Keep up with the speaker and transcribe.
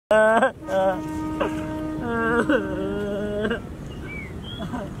আসসালামু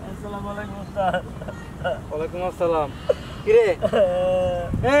আলাইকুম ওস্তাদ। ওয়ালাইকুম আসসালাম। কি রে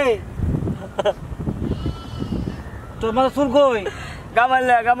এই তোর মাথা চুল কই?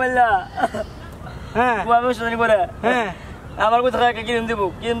 গামাল্লা হ্যাঁ আমি শুনি পরে হ্যাঁ আমার কই টাকা কিনে দিব,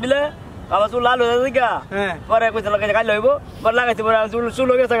 কিনে দিলে আমার চুল লাল হয়ে যাবে গা। হ্যাঁ পরে কই টাকা কাল হইব, পরে লাগাইতে পরে চুল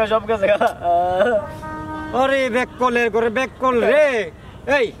হয়ে গেছে সব গেছে। আরে ব্যাক কলের করে ব্যাক কল রে।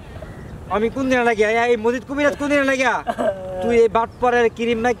 এই আমি কোন দিন লাগিয়া এই মসজিদ কবিরাজ কোন দিন লাগিয়া তুই এই বাটপাড়ের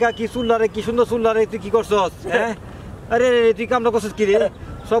ক্রিম নাইকা কি চুল্লারে কি সুন্দর চুল্লারে তুই কি করছস? হ্যাঁ আরে তুই কামটা করছিস কি রে?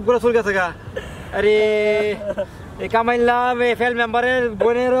 সবগুলো চুল গেছে গা। আরে এই কামাইলাম এই ফেল মেম্বারের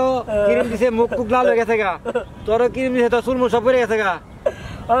বোনেরও ক্রিম দিছে, মুখ টুক লাল হয়ে গেছে গা। তোরও ক্রিম দিছে, তোর চুল মুখ সব পড়ে গেছে গা।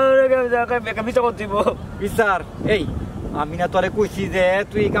 বিচার করতে বিচার এই আমি না তোরে কইছি যে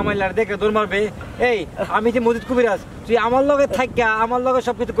তুই কামাইলার দেখে দৌড় মারবে। এই আমি যে মসজিদ কবিরাজ, তুই আমার লগে থাকা আমার লগে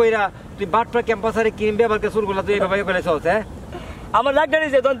সবকিছু কইরা তুই বাটপাড়া ক্যাম্পাসারে ক্রিম ব্যবহার করে চুলগুলা তুই এইভাবে করে চলছ? হ্যাঁ আমার ডাক্তার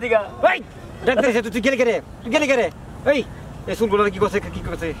দিছে দন্তিকা। এই ডাক্তার দিছে তুই গেলে কেরে? তুই গেলে কেরে? এই এই চুলগুলা কি করছে কি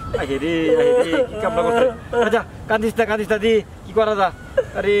করছে? আহে রে কি কামলা করছে? আচ্ছা কান্দিস না দি কি করা যা?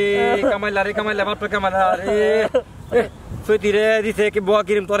 আরে কামাইলা বাটপাড়া কামাইলা রে সইতি রে দিছে কি বুয়া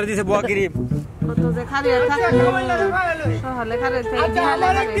ক্রিম তোরে দিছে বুয়া ক্রিম। কত যে খারে থাকে সহলে খারে থাকে দিহালে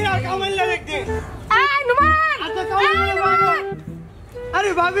কামাইলা দেখতে। এই নুমান আচ্ছা কামাইলা। আরে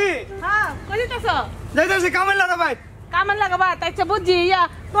ভাবি হ্যাঁ কই যাচ্ছ? যাইতাছি কামাইলা রে ভাই। কামাইলা গবা তাইছে বুঝি ইয়া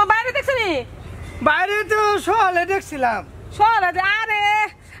তোমার বাইরে দেখছনি? বাইরে তো সহলে দেখছিলাম। সহলে আরে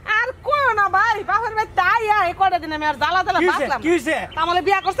আর কোন না ভাই বাপের ভাই তাই এই কয়টা দিন আমি আর জ্বালা বাসলাম। কি হইছে? কামালে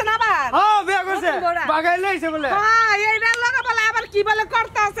বিয়া করছে না আবার? হ্যাঁ বিয়া করছে, বাগাই লইছে বলে। হ্যাঁ এইটা লাগা বলে আবার কি বলে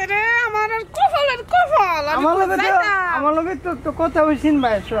করতেছে রে আমার কফল আমার লগে তো কথা হইছিন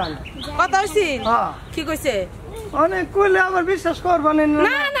ভাই সোহান। কথা হইছি? হ্যাঁ কি কইছে? অনেক কইলে আবার বিশ্বাস করবানি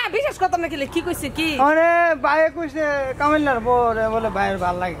না না বিশ্বাস করতাম না। কি কইছে কি? আরে ভাই কইছে কামাইলার বরে বলে ভাইয়ের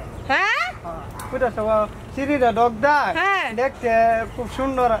ভাল লাগে। হ্যাঁ কইতা সব সিরিটা ডগদা দেখতে খুব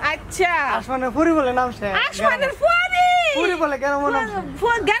সুন্দর। আচ্ছা আসমানে ফুরি বলে নামছে। আসমানের ফুরি বলে কেন মনে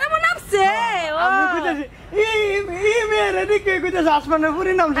নামছে? আমি কইতাছি ই মেরে দিকে কইতাছে আসমানের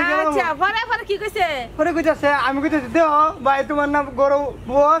ফুরি নামছে। আচ্ছা পরে কি কইছে? পরে কইতাছে আমি কইতাছি দেও ভাই তোমার নাম গরু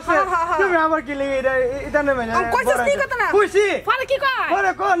বউ আছে, তুমি আবার কি লাগি এটা নেবে না? কইছিস কি কথা না? কইছি। পরে কি কয়?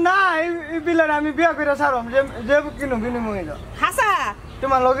 পরে কো না এই বিলার আমি বিয়া কইরা ছাড়ম যে কিনো বিনিময় দাও। হাসা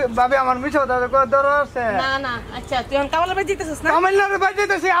তোমার লগে ভাবি আমার মিছা কথা কই দরর আছে। না না আচ্ছা তুই কামালে বাই দিতেছিস না? কামাইলারে বাই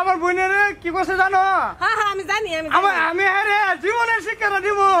দিতেছি। আমার বোনের কি কইছে জানো? হ্যাঁ আমি জানি আমি আরে জীবনের শিক্ষা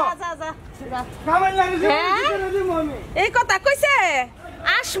দিব। যা কামাইলারে জীবনের শিক্ষা দিব আমি। এই কথা কইছে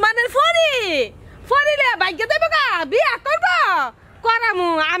আসমানের ফরিলে ভাগ্য দেব গা বিয়া করব করামু।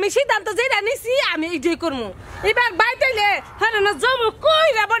 আমি সিদ্ধান্ত যেটা নিছি আমি এইটাই করমু। এবার বাইতাইলে হ্যাঁ না জমু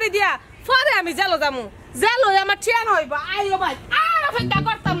কইরা বড়ি দিয়া পরে আমি জেলো যামু। জেলো আমার ঠিয়ান হইব। আইও ভাই আর অপেক্ষা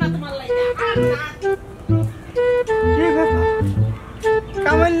করতাম না তোমার লাগি। ঠিক আছে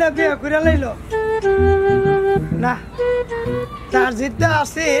কামাইলা বিয়া কইরা লাইলো না তার জিততে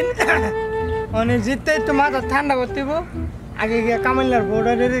আসেন অনেক জিততে তো মাথা ঠান্ডা করতে হইব। আগে গিয়ে কামাইলার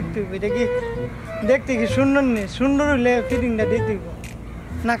বর্ডারে দেখতে হইব। এটা কি দেখতে কি সুন্দর নেই? সুন্দর হইলে ফিটিংটা দিতে হইব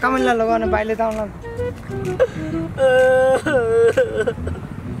না। কামাইলার লোক অনেক বাইলে দাও না।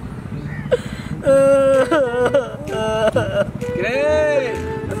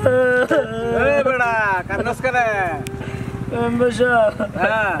 বেড়া কান্নাস করে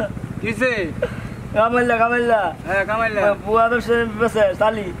কিসে? কামাইলা হ্যাঁ কামাইলা বুয়া বেছে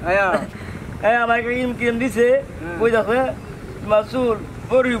চালি আমার ক্রিম দিছে। কই দেখে তোমার চুল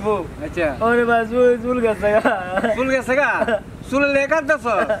পরিব। আচ্ছা ওরে ভাই চুল গেছে গা চুল লেখার দেছ।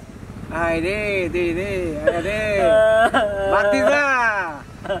 আই রে দে রে আরে বাতি যা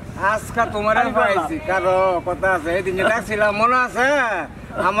আজকা তোমার পাইছি কারো কথা আছে। এদিন যে ডাকছিলাম মনে আছে?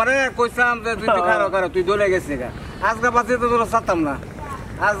 আমারে কইসাম যে তুই কারো তুই দলে গেছে গা। আজকা বাতি তো তোর সাতাম না।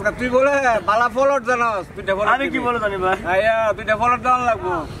 আজকা তুই বলে বালা ফলট জানাস। দুইটা ফলট আমি কি বলে জানি ভাই? আয়া দুইটা ফলট দেওয়ান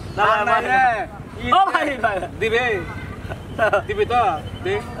লাগবো। ও ভাই দিবে দিবি তো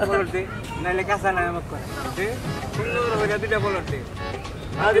দে ফলট দে নাইলে কাঁচা নাই আমাকে করে দে সুন্দর হয়ে দুইটা ফলট দে।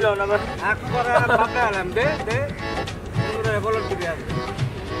 দিল না আখ করে বাপটা আলাম দে দে সুন্দর ফলট দিবি।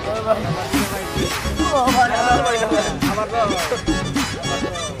 আমার তো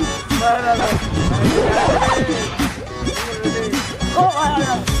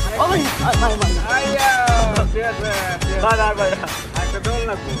একটা দোল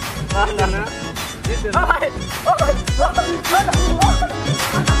লাগবো না।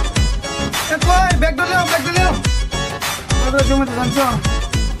 ব্যাগ দিলেও সময় তো জানছো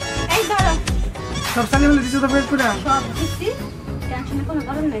এই ধরো সব সানি বলে দিছো তো বের করে সব দিছি টেনশন টেনশনের কোনো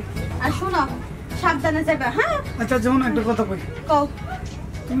কারণ নেই। আর শোনো, সাবধানে যাবে। হ্যাঁ আচ্ছা, যেমন একটা কথা কই, কও।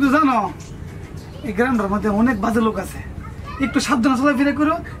 তুমি তো জানো এই গ্রামটার মধ্যে অনেক বাজে লোক আছে, একটু সাবধানে চলাফেরা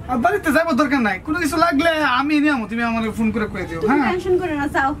করো। আর বাড়িতে যাবো দরকার নাই, কোনো কিছু লাগলে আমি নিয়ে আমো, তুমি আমার ফোন করে কয়ে দিও। হ্যাঁ টেনশন করো না,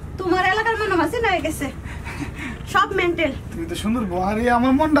 যাও। তোমার এলাকার মনে আছে না হয়ে গেছে সব মেন্টাল। তুমি তো সুন্দর বহারি,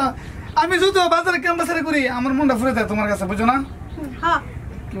 আমার মনটা, আমি যদি বাজারে কেমন ছেড়ে করি আমার মনটা ফুরে যায় তোমার কাছে, বুঝো না? হ্যাঁ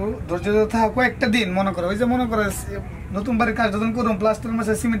ধৈর্য থাকা কয়েকটা দিন, মনে করো ওই যে মনে করো নতুন বাড়ির কাজ যখন করুন, প্লাস্টার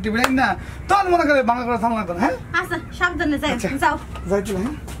মাসে সিমেন্ট টিপে না, তখন মনে করে বাংলা করে থামলা তো। হ্যাঁ আচ্ছা, সাবধানে যাই। যাও যাই তুমি।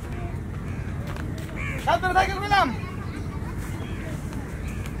 হ্যাঁ সাবধানে থাকেন বললাম।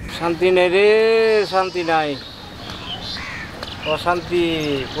 শান্তি নাই রে, শান্তি নাই, অশান্তি,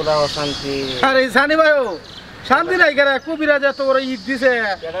 পুরা অশান্তি। আরে জানি ভাই, শান্তি নাই কেন? কবিরাজ এত বড় ঈদ দিছে,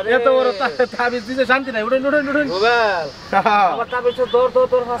 এত বড় তাবিজ দিছে, শান্তি নাই। উঠেন উঠেন উঠেন। রুবেল, আমার তাবিজ তো দর দর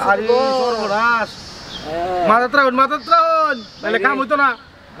দর ফাঁসা। আরে সর্বনাশ, মাথাত্রা হন, মাথাত্রা হন, তাহলে কাম হইতো না।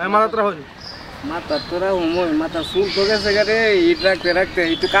 মাথাত্রা হন, মাথা তোরা হুমই, মাথা চুল তো গেছে রে, ইট রাখতে রাখতে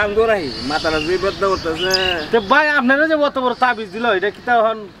একটু কাম করাই, মাথাটা জুই বদ্ধ করতেছে। তো ভাই আপনারা যে অত বড় তাবিজ দিল, এটা কি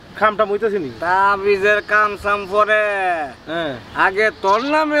তখন খামটা মইতেছে নি? তাবিজের কাম সাম পরে আগে তোর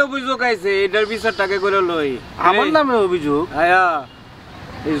নামে অভিযোগ আইছে, এটার বিচারটাকে করে লই। আমার নামে অভিযোগ? আয়া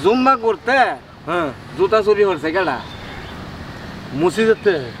এই জুম্মা করতে জুতা চুরি করছে কেডা?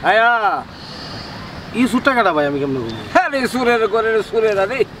 মসজিদেতে? আয়া ই সুট্টা কাটা ভাই, আমি কেমন বলবো? আরে সুরের করে সুরের,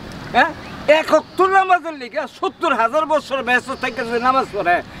 আরে হ্যাঁ 71 নামাজের লিগে 70,000 বছর ব্যস্ত থেকে নামাজ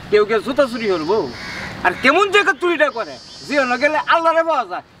পড়ে, কেউ কেউ জুতা চুরি করবো? আর কেমন জায়গা চুরিটা করে, জীবনে গেলে আল্লাহরে পাওয়া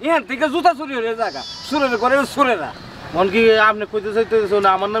যায়, এখান থেকে জুতা চুরি হয়ে জায়গা সুরের করে সুরেরা। মন কি আপনি কইতে চাইতেছো না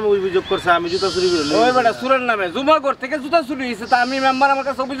আমার নামে অভিযোগ করছে আমি জুতা চুরি করে? ওই বেটা সুরের নামে জুমাগড় থেকে জুতা চুরি হয়েছে, তা আমি মেম্বার আমার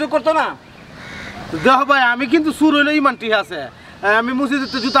কাছে অভিযোগ করতো না? দেখো ভাই, আমি কিন্তু সুর হইলে ইমান ঠিক আছে, আমি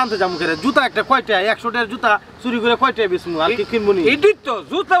মসজিদে জুতা আনতে যাবো কেন? জুতা একটা কয়টা 100 টাকার জুতা চুরি করে কয়টা বেচমু? আর কি কিনবো নি? এটাই তো,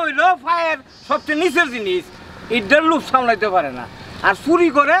 জুতা হইলো ফায়ের সবচেয়ে নিচের জিনিস, এটার লোভ সামলাইতে পারে না। আর চুরি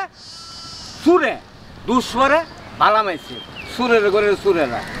করে সুরে, দুঃস্বরে ভালা মাইছে, সুরের করে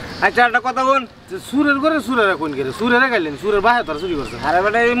সুরেরা। আচ্ছা একটা কথা বল, সুরের করে সুরেরা কোন করে? সুরেরা গাইলেন, সুরের বাহে তারা চুরি করছে। আরে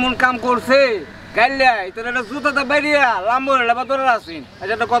বেটা এমন কাম করছে গাইলে তোর একটা জুতাটা বাইরিয়া লাম্বর বা তোর আসিন।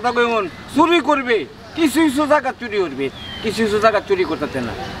 আচ্ছা একটা কথা কই, মন চুরি করবে, কিছু কিছু জায়গা চুরি করবে, কিছু কিছু জায়গা চুরি করতে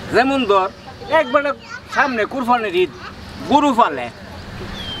না। যেমন ধর একবারে সামনে কুরবানির ঈদ,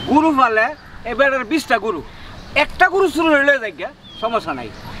 গরু ফালে এ বেড়ার 20টা গরু, একটা গরু চুরি হইলে যাই সমস্যা নাই,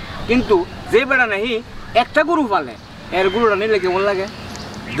 কিন্তু যে বেড়া নাহি একটা গরু ফালে, এর গরুটা নিলে কেমন লাগে?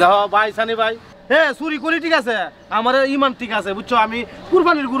 দেখো ভাই সানি ভাই, হ্যাঁ চুরি করি ঠিক আছে, আমার ইমান ঠিক আছে, বুঝছো? আমি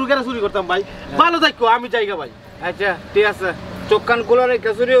কুরবানির গরু কেন চুরি করতাম ভাই? ভালো থাকো, আমি জায়গা ভাই। আচ্ছা ঠিক আছে, চোখ কান খোলা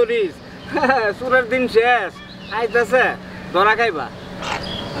রেখে চুরি করিস, চুরের দিন শেষ আইতাছে, ধরা খাইবা।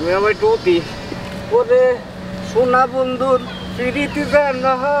 আমি আমার টুতি ওরে সোনা বন্ধুর ফিরিতে যেন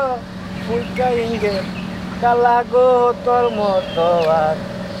ফুলকাইঙ্গে কালা গো তোর মতো আর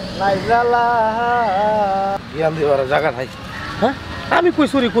নাই জ্বালা। জ্ঞান দিবার জায়গা নাই। হ্যাঁ আমি কই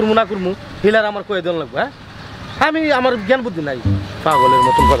চুরি করবো না করবো, হিলার আমার কয়ে দেন লাগবে? হ্যাঁ আমি, আমার জ্ঞান বুদ্ধি নাই, পাগলের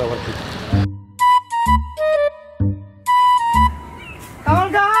মতন কথা বলছি।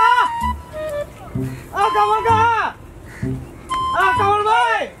 কামাল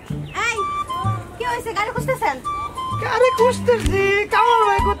ভাই, এই কি হইছে? গাড়ি খুঁজতেছেন? গাড়ি খুঁজতেছি। কামাল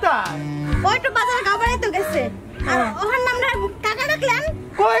ভাই কোথায়? ওই তো বাজারে গাবারে তো গেছে। আর ওহার নাম না কাকা ডাকলেন?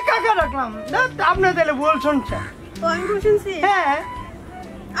 কই কাকা ডাকলাম? আপনি তাহলে ভুল শুনছেন। ও আমি ভুল শুনছি? হ্যাঁ।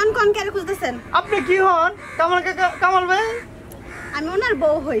 কোন গাড়ি খুঁজতেছেন? আপনি কি হন? কামাল কাকা, কামাল ভাই? আমি ওনার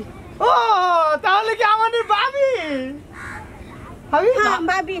বউ হই। ও তাহলে কি আমাদের ভাবি? ভাবি? হ্যাঁ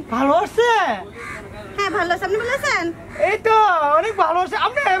ভাবি। ভালো আছে? হ্যাঁ ভালো আছে, আপনি ভালো আছেন? এই তো অনেক ভালো আছে।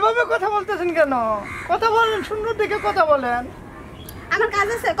 আপনি এভাবে কথা বলতেছেন কেন? কথা বলেন, সুন্দর দেখে কথা বলেন। আমার কাজ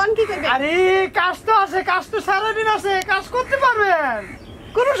আছে, কোন কি করবে? আরে কাজ তো আছে, কাজ তো সারাদিন আছে, কাজ করতে পারবেন,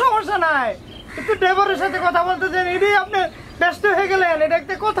 কোনো সমস্যা নাই। একটু ড্রাইভারের সাথে কথা বলতে দেন, এটাই আপনি ব্যস্ত হয়ে গেলেন, এটা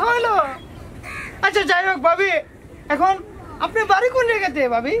একটা কথা হইলো। আচ্ছা যাই হোক ভাবি, এখন আপনি বাড়ি কোন জায়গাতে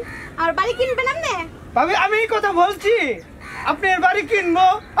ভাবি? আর বাড়ি কিনবেন আপনি? ভাবি আমি এই কথা বলছি, আপনি বাড়ি কিনবো?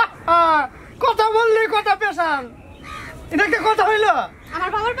 কথা বললে কথা পেশান, এটা একটা কথা হইলো? আমার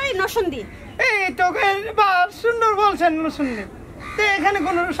বাবার বাড়ি নরসিংদী। এই তো বা সুন্দর বলছেন নরসিংদী, তো এখানে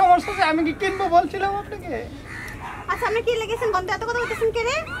কোনো সমস্যা আছে? আমি কি কিনবো বলছিলাম আপনাকে। আচ্ছা আপনি কি লেগেছেন গন্ধ এত কথা বলতেছেন কে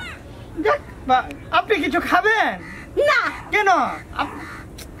রে? আপনি কিছু খাবেন না? কেন?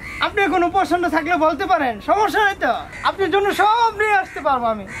 আপনি কোনো পছন্দ থাকলে বলতে পারেন, সমস্যা নেই তো, আপনার জন্য সব নিয়ে আসতে পারবো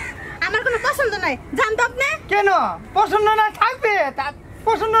আমি। আমার কোনো পছন্দ নাই, জানতো আপনি? কেন পছন্দ না থাকবে?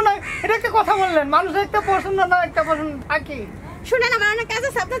 পছন্দ নয় এটা একটা কথা বললেন, মানুষের একটা পছন্দ না একটা পছন্দ থাকে। শুনেন আমার অনেক কাজ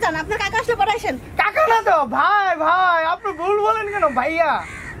আছে, আপনি যান, আপনার কাকা আসলে পরে আসেন। কাকা না তো ভাই, ভাই আপনি ভুল বলেন কেন ভাইয়া?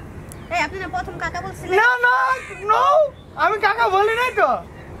 এই আপনি না প্রথম কাকা বলছিলেন। না না নো, আমি কাকা বলি নাই তো।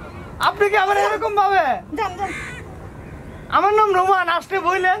 আপনি কি আমার এরকম ভাবে? যান যান। আমার নাম রোমান, আসতে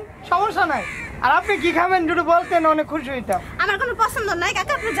বললেন সমস্যা নাই। আর আপনি কি খাবেন যদি বলতেন অনেক খুশি হইতাম। আমার কোনো পছন্দ নাই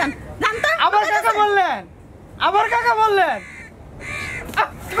কাকা, আপনি যান। যান তো। আবার কাকা বললেন, আবার কাকা বললেন।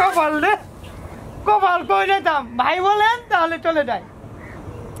 কপাল রে কপাল, কই যেতাম। ভাই বলেন তাহলে চলে যাই।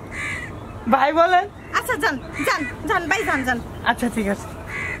 ভাই বলেন। আচ্ছা যান যান যান ভাই, যান যান। আচ্ছা ঠিক আছে।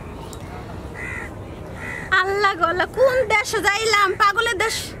 আল্লাহ গো আল্লাহ, কোন দেশে যাইলাম, পাগলের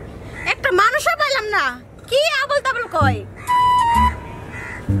দেশ। একটা মানুষও পাইলাম না, কি আবল তাবল কয়।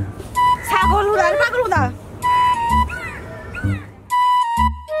 ছাগল উড়ার পাগল উড়া।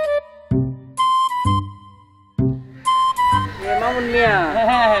 মামুন মিয়া,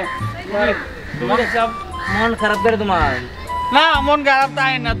 মন খারাপ করে তোমার? না মন খারাপ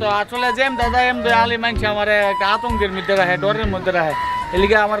তাই না তো, আসলে যেম দাদা এম আলি মানছে আমার একটা আতঙ্কের মধ্যে রাখে, ডরের মধ্যে রাখে,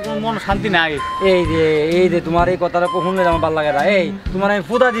 এলিগে আমার কোনো মন শান্তি নাই। এই যে তোমার এই কথাটা শুনলে আমার ভালো লাগে না। এই তোমার আমি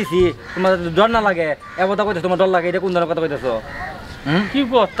ফুদা দিছি, তোমার ডর না লাগে? এ কথা কইতেছো তোমার ডর লাগে, এটা কোন ধরনের কথা কইতেছো? কি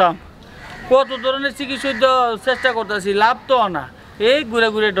করতাম, কত ধরনের চিকিৎসা চেষ্টা করতেছি, লাভ তো না, এই ঘুরে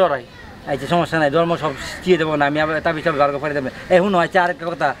ঘুরে ডরাই। আচ্ছা সমস্যা নাই, ধর্ম সব চিয়ে দেবো না আমি, আবার তার পিছনে ভালো করে দেবে। এই শুনো, আচ্ছা আরেকটা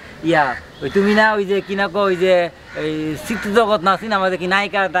কথা, ওই তুমি না ওই যে কিনা কো ওই যে এই শিক্ষিত জগৎ না সিনেমা কি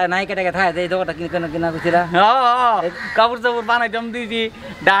নায়িকাটাকে থাকে এই জগৎটা কিনা করছিলা? কাপড় চাপড় বানাইতাম দিয়েছি,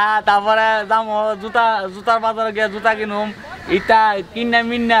 তারপরে যাম জুতার বাজারে গিয়ে জুতা কিনুম, ইটা কিনা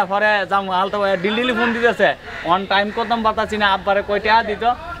মিন্না পরে যাম আলতা ডিলি ফোন দিতেছে, অন টাইম করতাম বাতাছি না, আব্বারে কয়টা দিত,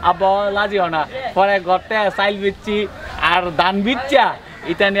 আব্বা লাজিও না, পরে ঘরতে চাইল বিচ্ছি আর ধান বিচ্ছা,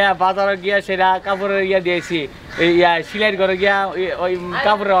 ইটা নিয়ে বাজারে গিয়া সেটা কাপড়ের ইয়া দিয়েছি, সিলাই করে গিয়া ওই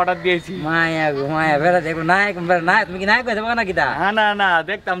কাপড়ের অর্ডার দিয়েছি। মায়া গো মায়া, বেড়া দেখো নায়ক নায়ক, তুমি কি নায়ক হয়ে যাবো না কিটা? না না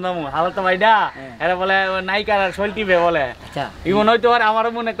দেখতাম না হালতা ভাইডা এরা বলে নায়িকার শৈল্টিবে বলে, ইমন হইতে পারে আমার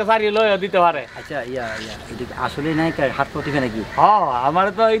মনে একটা সারি লইও দিতে পারে। আচ্ছা আসলে নায়িকার হাত প্রতিভা নাকি? আমার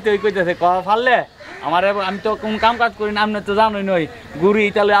তো এই তো কইতেছে ক ফাললে আমার, আমি তো কোন কাম কাজ করি না, আপনি তো জানোই নই, গুড়ি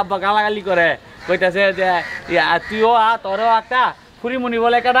ইতালে আব্বা গালাগালি করে, কইতেছে যে তুইও তোরও একটা খুরিমুনি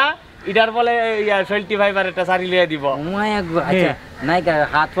বলে কেনা ইটার বলে শৈল্টি ভাইবার একটা শাড়ি লিয়ে দিব। নায়িকার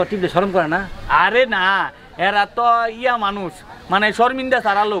হাত পর টিপলে শরম করে না? আরে না, এরা তো ইয়া মানুষ, মানে শর্মিন্দা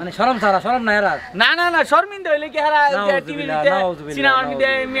সারা লোক, শরম সারা শরম না এরা। না না না শর্মিন্দা হইলে কি এরা টিভিতে সিনেমার মধ্যে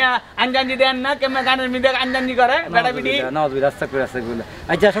আঞ্জানি দেন না, কেমন গানের মধ্যে আঞ্জানি করে বেটা বিটি।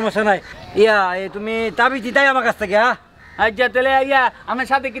 আচ্ছা সমস্যা নাই, তুমি তাবিজ তাই আমার কাছ থেকে। আচ্ছা তাহলে আমার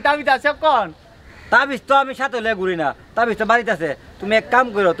সাথে কি তাবিজ আছে? কোন তাবিজ তো আমি সাথে ঘুরি না, তাবিজ তো বাড়িতে আছে। তুমি এক কাম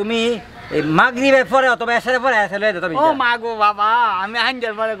করো, তুমি মাগরিবের পরে অথবা এশারের পরে এসে লয়ে দাও তাবিজ। ও মাগো বাবা, আমি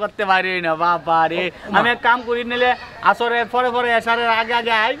হাঞ্জার পরে করতে পারি না বাবা রে, আমি এক কাম করি নিলে আসরের পরে পরে এশারের আগে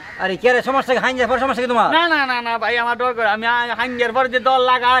আগে আই। আরে কে রে সমস্যা, হাঞ্জার পরে সমস্যা কি তোমার? না না না না ভাই, আমার ডর করে, আমি হাঞ্জার পরে যে দল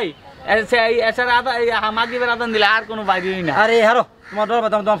লাগাই এশারে মাগরিবের আদান দিলে আর কোনো বাইরেই না। আরে হারো তোমার ডর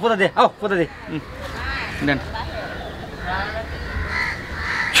বাদাম, তোমার ফুটা দে, আও ফুটা দে দেন।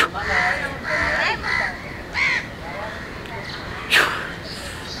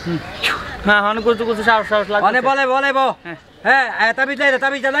 হ্যাঁ অনেক কিছু সাহস লাগে, অনেক বলে হ্যাঁ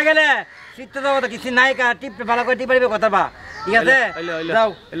তাবিজ না গেলে শীত তো কিছু নায়িকা টিপে ভালো করে টিপে কথা বা, ঠিক আছে? যাও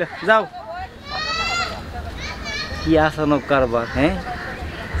যাও। কি আসানক কারবার, হ্যাঁ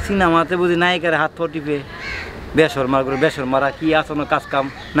সিনেমাতে বুঝি নায়িকার হাত টিপে বেসর মার করে বেসর মারা, কি আসানো কাজ কাম,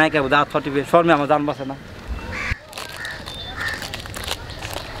 নায়িকা বুঝি হাত টিপে, শর্মে আমার জান বাসে না।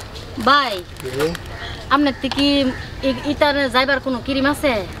 ভাই আপনার থেকে ইটার যাইবার কোনো কিরিম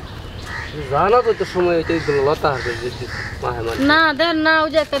আছে? জানা তো সময় লতা না দেন না, ওই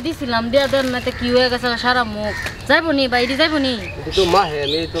যে একটা দিছিলাম দিয়া দেন না, কি হয়ে গেছে সারা মুখ। যাইব নি বাইরে যাইব নি? তো মাহে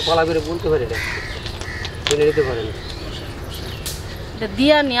আমি তো পালা করে বলতে পারি না, কিনে নিতে পারি না।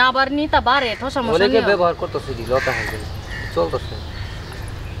 দিয়া নি আবার নি তা বারে ঠসা মশা অনেকে ব্যবহার করতেছে লতা হাতে চলতেছে।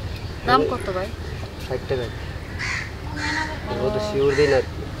 দাম কত ভাই? 60 টাকা। ও তো শিওর দিন আর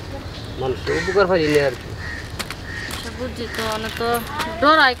কি, মানুষের উপকার পাই না আর কি। বুঝছি তো, অনেক তো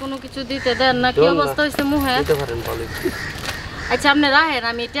ডরাই কোনো কিছু দিতে দেন না, কি অবস্থা হয়েছে মুহে? দিতে পারেন ভালোই। আচ্ছা আপনি রাহেন,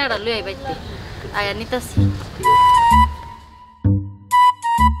 আমি টেয়ারা লই আই বাইতে আয়া নিতাছি।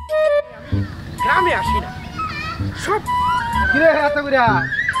 গ্রামে আসি না সব কিরে এত কইরা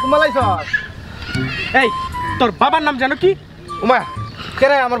কুমালাইছ। এই তোর বাবার নাম জানো কি? উমা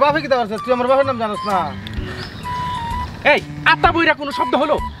কেরে আমার বাপে কি দাও? তুই আমার বাবার নাম জানোস না? এই আতা বইরা কোনো শব্দ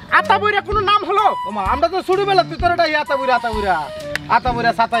হলো? আতা বইরা কোনো নাম হলো? ওমা আমরা তো ছোটবেলা তুই তোর এটাই আতা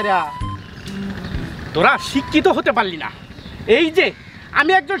বইরা সাতাইরা। তোরা শিক্ষিত হতে পারলি না। এই যে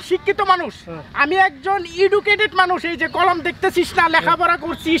আমি একজন শিক্ষিত মানুষ, আমি একজন এডুকেটেড মানুষ। এই যে কলম দেখতেছিস না, লেখাপড়া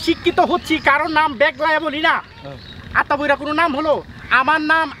করছি, শিক্ষিত হচ্ছি, কারো নাম বেগলায় বলি না। আতা বইরা কোনো নাম হলো, আমার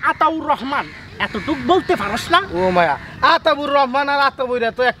নাম আতাউর রহমান, এতটুক বলতে পারস না? ও মায়া, আতাবুর রহমান আর আতা বইরা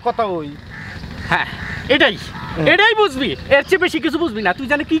তো এক কথা ওই। হ্যাঁ এটাই বুঝবি, এর চেয়ে বেশি কিছু বুঝবি না। তুই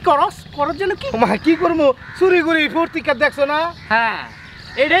জানি কি করস, করার জন্য কি মা কি করবো, চুরি করি পত্রিকা দেখছো না? হ্যাঁ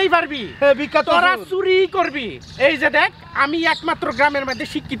এটাই পারবি, বিখ্যাত তোরা চুরি করবি। এই যে দেখ, আমি একমাত্র গ্রামের মধ্যে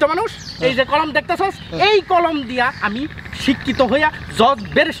শিক্ষিত মানুষ। এই যে কলম দেখতেছস, এই কলম দিয়া আমি শিক্ষিত হইয়া জজ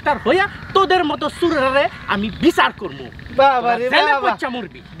ব্যারিস্টার হইয়া তোদের মতো চুরেরে আমি বিচার করবো। বাবা রে বাবা,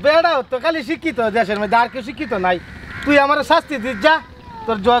 মরবি বেড়াও তো খালি শিক্ষিত দেশের মধ্যে, আর কেউ শিক্ষিত নাই। তুই আমার শাস্তি দিস, যা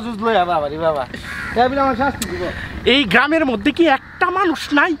তোর জজ লইয়া। বাবা রে বাবা, আমার শাস্তি দিব। এই গ্রামের মধ্যে কি একটা মানুষ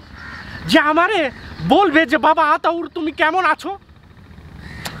নাই যে আমারে বলবে যে বাবা আতাউর তুমি কেমন আছো?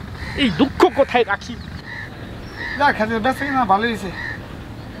 এই দুঃখ কোথায় রাখি? যা খাতে বেঁচে কিনা ভালো হয়েছে।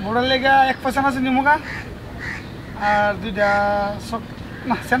 মোড়ার লেগে 1 পয়সা আছে নিমুগা, আর 2টা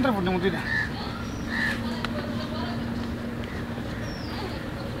না সেন্টার ফুড নিমু 2টা।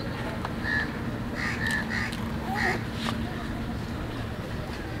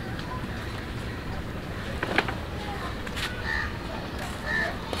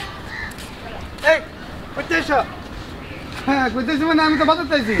 এই কইতেছ? হ্যাঁ কইতেছি, মানে আমি তো বাজার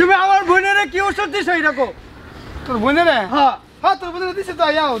চাইছি। তুমি আমার বোনের কি ওষুধ দিছো এরকম? তোর বোনের? হ্যাঁ হ্যাঁ, তোর বোনের দিছে তো।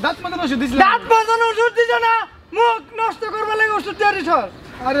 আয়াও দাঁত মাজানোর ওষুধ দিছিল। দাঁত মাজানোর ওষুধ দিছ না, মুখ নষ্ট করবার লাগে ওষুধ দিয়ারিছ।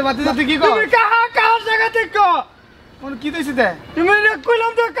 আরে বাতি তুই কি কর? তুমি কাহা জায়গা থেকে কোন কি দিছিস তে? তুমি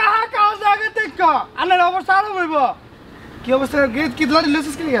কইলাম তো কাহা জায়গা থেকে। আনার অবস্থা আরো হইব। কি অবস্থা? কি লাড়ি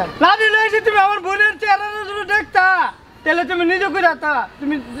লইছিস কি লাগা? লাড়ি লইছি, তুমি আমার বোনের চেহারাটা শুধু দেখতা, তাহলে তুমি নিজে কইরা তা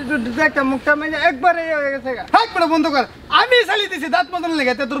তুমি দেখতা মুখটা মানে একবারে হয়ে গেছে। হাত পড়া বন্ধ কর। আমি চালি দিছি দাঁত মাজানোর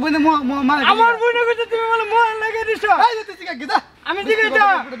লাগা, তোর বোনে আমার বোনে কইতে তুমি বলে মোহ লাগা দিছ। এই যে তুই কি দা? আমি দিকে যা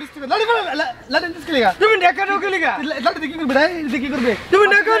লাড়ি পড়া লাড়ি দিছ কি লাগা? তুমি ঢাকা ঢুকে লাগা লাড়ি দেখি করবে রে, দেখি করবে তুমি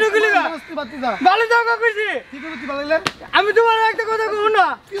ঢাকা ঢুকে লাগা। বাতি যা ভালো যাও কা কইছি। কি করবে তুই ভালো লাগলে? আমি তোমার একটা কথা কই না।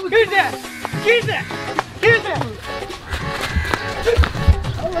 কিছে কিছে কিছে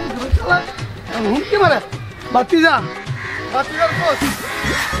হুমকি মারে। বাতি যা বাতি যার পোস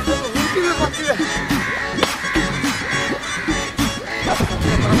হুমকি দে বাতি যা।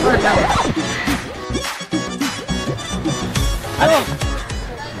 আরে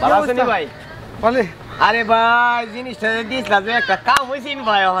ভালো আছেন ভাই? বলে আরে ভাই জিনিসটা দিছিলাম যে একটা কাম হইছিন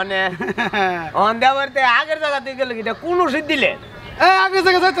ভাই, ওখানে ওখান দেওয়ারতে আগের জায়গাতে গেল কিটা কোন ওষুধ দিলে? এই আগের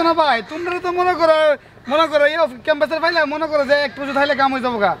জায়গা যাইতো না ভাই, তোমরা তো মনে করো এই ক্যাম্পাসের পাইলে মনে করো যে এক ওষুধ খাইলে কাম হয়ে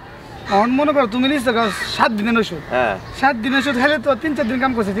যাবো গা। এখন মনে করো তুমি নিশ্চয় 7 দিনের ওষুধ। 7 দিনের ওষুধ খাইলে তো 3-4 দিন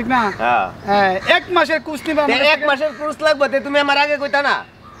কাম করছে, ঠিক না? 1 মাসের কোর্স নিবা। 1 মাসের কোর্স লাগবে, তুমি আমার আগে কইতা না?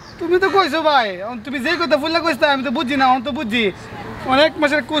 তুমি তো কইছো ভাই, তুমি যেই কথা বললে কইছো আমি তো বুঝি না। এখন তো বুঝি। 1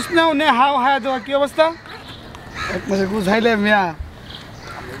 মাসের কোর্স নাও নে, হাও হায়া দেওয়া কি অবস্থা? 1 মাসের কোর্স খাইলে মিয়া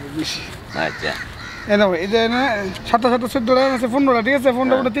আচ্ছা এই নাও, এই যে 7-7 14টা আছে, 15টা, ঠিক আছে?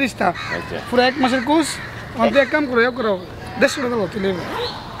 15টা 30টা, পুরো 1 মাসের কোর্স। অন্ত এক কাম করো, 150 টাকা দাও তুলে।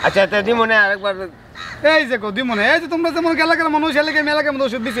 আচ্ছা তা দি মনে আরেকবার এই যে দি মনে, এই যে তোমরা যেমন এলাকার মানুষ এলাকায় মেলাকার মধ্যে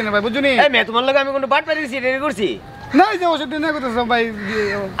ওষুধ দিচ্ছি না ভাই, বুঝুনি? এই মেয়ে তোমার লগে আমি কোনো বাট পারিছি রেডি করছি না, এই যে ওষুধ দিন না করতেছ ভাই।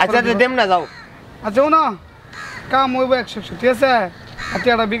 আচ্ছা দেম না যাও। আচ্ছা ও না কাম হইব 100, ঠিক আছে? আচ্ছা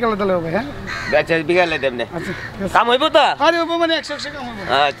এটা বিকালে তাহলে হবে। হ্যাঁ আচ্ছা বিকালে দেম না। আচ্ছা কাম হইব তো? আরে হইব মানে 100 কাম হইব।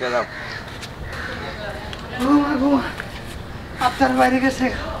 আচ্ছা যাও। আপনার বাইরে গেছে।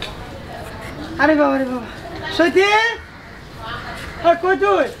 আরে বাবা রে বাবা, সত্যি কই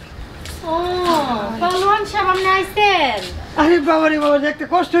তুই? ও পালোয়ান সাহেব আপনি আইছেন? আরে বাবা রে বাবা, একটা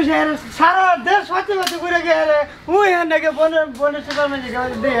কষ্ট হয়েছে। সারা দেশ হাতে হাতে ঘুরে গেলে ওই নাকি বনের সুপার মানে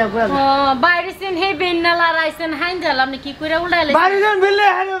বাইরে সেন হে বেন্নালা রাইছেন হাইন্দাল আপনি কি কইরা উড়াইলে? বাইরে যান বললে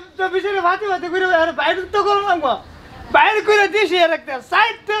তো বিশেষ হাতে হাতে ঘুরে বাইরে তো করলাম গো। বাইরে করে দিছি আর একটা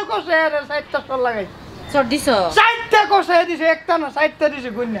সাইডটা কষে আর সাইডটা সর লাগাই চট দিছো? সাইডটা কষে দিছি, একটা না সাইডটা দিছি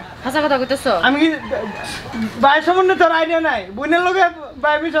গুন্না। হাসা কথা কইতেছো? আমি কি বাইরে সম্বন্ধে তোর আইডিয়া নাই? বুনের লগে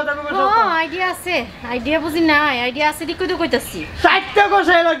বাইরে মিশা থাকবে। ও আইডিয়া আছে, আইডিয়া বুঝি নাই, আইডিয়া আছে দি কইতো কইতাছি। সাইডটা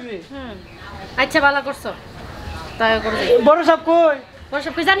কষে লাগছি। আচ্ছা ভালো করছো, তাই করো। বড় সাহেব কই? বড়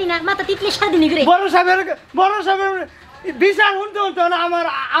সাহেব কই জানি না, মাথা তিতলি সারাদিন ঘুরে। বড় সাহেবের বিচার শুনতে হতো না।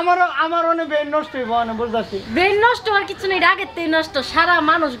 আমার অনেক ব্রেন নষ্ট হইব, অনেক বুঝতেছি। ব্রেন নষ্ট আর কিছু নেই, আগের থেকে নষ্ট। সারা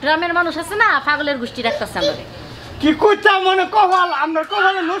মানুষ, গ্রামের মানুষ আছে না, পাগলের গোষ্ঠী রাখতেছে আমাদের। কি করতাম মনে কপাল, আমরা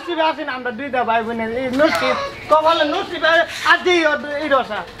কপালে নসিবে আছি না, আমরা 2টা ভাই বোনের এই নসিব কপালে নসিবে আছি এই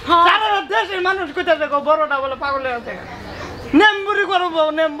রসা। সারা দেশের মানুষ কইতাছে বড়টা বলে পাগলের আছে। নেমবুরি করব,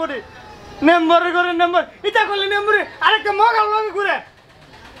 নেমবুরি করে নেমবুরি ইটা করলে নেমবুরি আরেকটা মগাল লগে ঘুরে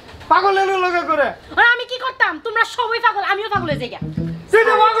পাগলের লগে করে। আমি কি করতাম? তোমরা সবাই পাগল, আমিও পাগল হয়ে যাই। তুই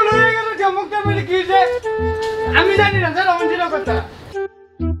তো পাগল হয়ে গেল যে মুখটা বলে কি যে আমি জানি না স্যার আমি জিরো কথা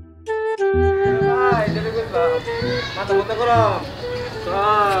মাথা মতো করো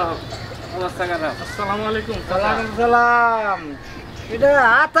অবস্থা খারাপ। আসসালামু আলাইকুম। ওয়ালাইকুম সালাম। এটা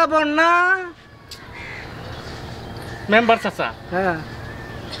আতাবর না? মেম্বার চাচা, হ্যাঁ।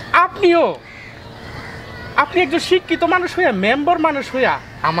 আপনি একজন শিক্ষিত মানুষ হইয়া, মেম্বার মানুষ হইয়া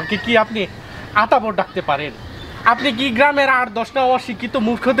আমাকে কি আপনি আতাবর ডাকতে পারেন? আপনি কি গ্রামের 8-10টা অশিক্ষিত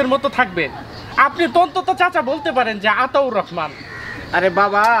মূর্খদের মতো থাকবেন? আপনি তো অন্তত চাচা বলতে পারেন যে আতাউর রহমান। আরে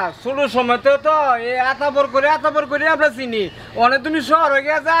বাবা, ছোট সময়তেও তো এই আতাবর করে আমরা চিনি। অনেক তুমি শহর হয়ে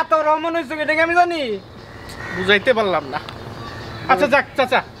গেছে আতাবর রহমান হয়েছে, এটাকে আমি জানি। বুঝাইতে পারলাম না। আচ্ছা যাক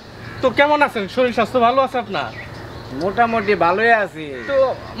চাচা, তো কেমন আছেন? শরীর স্বাস্থ্য ভালো আছে আপনার? মোটামুটি ভালোই আছি। তো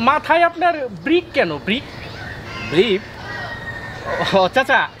মাথায় আপনার ব্রিক কেন? Brick brief? ও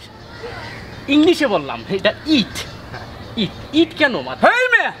চাচা, ইংলিশে বললাম, এটা ইট। ইট ইট কেন মাথা? হেই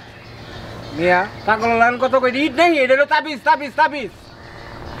মিয়া পাগল লাইন কত কই ইট নাই, এটা হলো তাবিজ।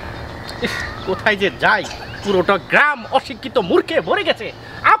 ইস, কোথায় যে যাই, পুরোটা গ্রাম অশিক্ষিত মূর্খে ভরে গেছে।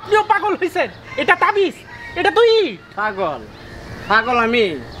 আপনিও পাগল হয়েছেন? এটা তাবিজ, এটা তো ইট। পাগল আমি?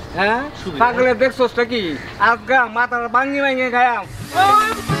 হ্যাঁ পাগলের দেখছোস কি? আজগা মাথার ভাঙি গায়াম।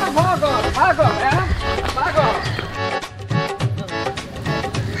 পাগল হ্যাঁ পাগল।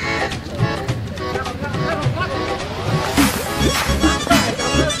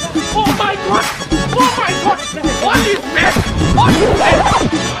 Oh my God! What is this?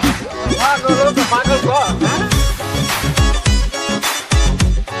 পাগল কর হ্যাঁ?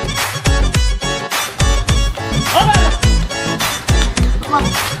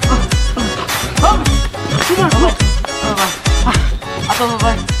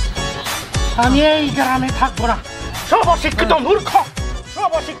 আমি এই গ্রামে থাকবো না। সব অশিক্ষিত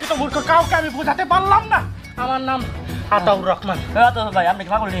মূর্খ, কাউকে আমি বোঝাতে পারলাম না। আমার নাম আতাউর রহমান। ভাই আপনি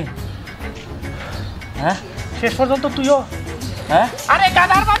কি পাগল নি? হ্যাঁ শেষ পর্যন্ত তুইও? হ্যাঁ আরে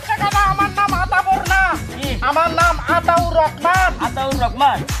গাদার বাচ্চা গাদা, আমার নাম আতাবর না, আমার নাম আতাউর রহমান। আতাউর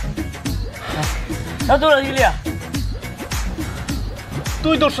রহমান? দৌড়া গিলিয়া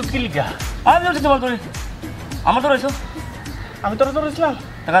তুই দর্শক কি লিখা? আমি দৌড়ছি তোমার দৌড়ি। আমার দৌড়াইছো? আমি তোরা দৌড়েছিলাম?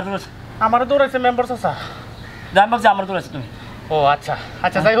 টাকা দৌড়াইছো? আমারও দৌড়াইছে মেম্বার চাচা। জান ভাবছি আমার দৌড়াইছো তুমি। ও আচ্ছা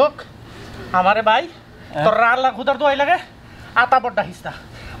আচ্ছা, যাই হোক, আমারে ভাই তোর আল্লাহ খুদার দোয়াই লাগে আতাবরটা হিস্তা।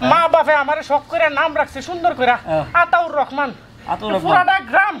 মা বাপে আমারে শখ করে নাম রাখছে সুন্দর করে আতাউর রহমান। পুরাটা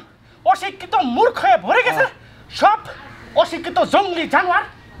গ্রাম অশিক্ষিত মূর্খ হয়ে ভরে গেছে। সব অশিক্ষিত জঙ্গলি জানোয়ার,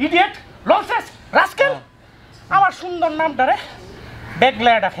 ইডিয়েট, লনসেন্স, রাস্কেল। আমার সুন্দর নামটারে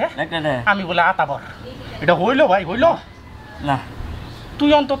বেগলা ডাকে, আমি বলে আতাবর। এটা হইলো ভাই, হইলো না? তুই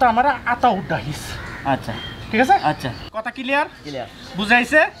অন্তত আমার আতাউর ডাকিস। আচ্ছা ঠিক আছে? আচ্ছা, কথা ক্লিয়ার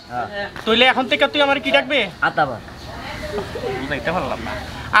বুঝাইছে? তাইলে এখন থেকে তুই আমার কি ডাকবে? আতাবর। বুঝাইতে পারলাম না।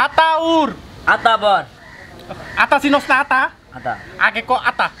 আতাউর। আতাবর। আতা চিনস না? আতা আতা আগে ক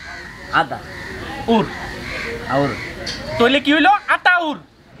আতা। আতা উর আউর। তাইলে কি হইলো? আতাউর।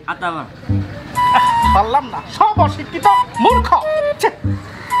 আতাবর। পারলাম না, সব অশিক্ষিত মূর্খ।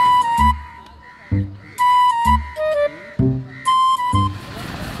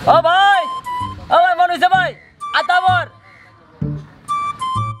 ও ভাই